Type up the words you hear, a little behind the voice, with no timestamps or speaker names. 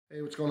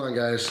Hey, what's going on,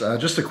 guys?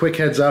 Just a quick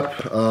heads up.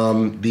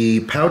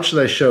 The pouch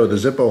that I showed, the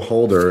Zippo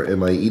holder in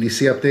my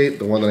EDC update,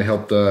 the one that I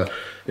helped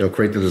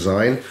create the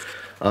design,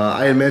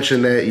 I had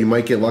mentioned that you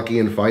might get lucky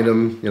and find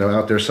them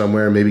out there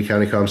somewhere. Maybe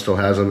Countycomm still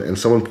has them, and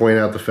someone pointed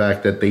out the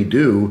fact that they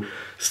do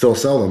still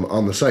sell them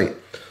on the site.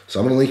 So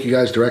I'm going to link you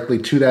guys directly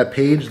to that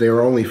page. They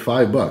are only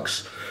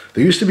 $5.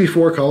 There used to be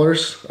 4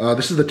 colors.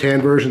 This is the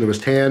tan version. There was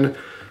tan,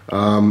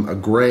 a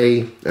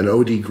gray, an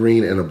OD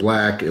green, and a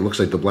black. It looks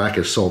like the black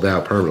is sold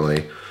out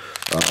permanently.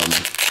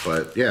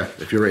 But yeah,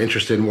 if you're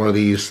interested in one of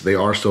these, they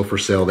are still for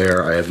sale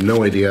there. I have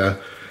no idea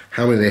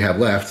how many they have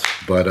left,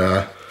 but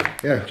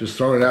yeah, just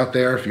throwing it out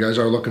there. If you guys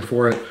are looking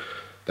for it,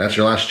 that's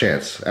your last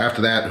chance.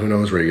 After that, who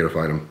knows where you're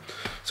gonna find them.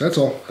 So that's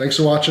all. Thanks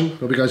for watching.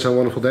 Hope you guys have a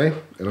wonderful day,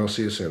 and I'll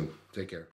see you soon. Take care.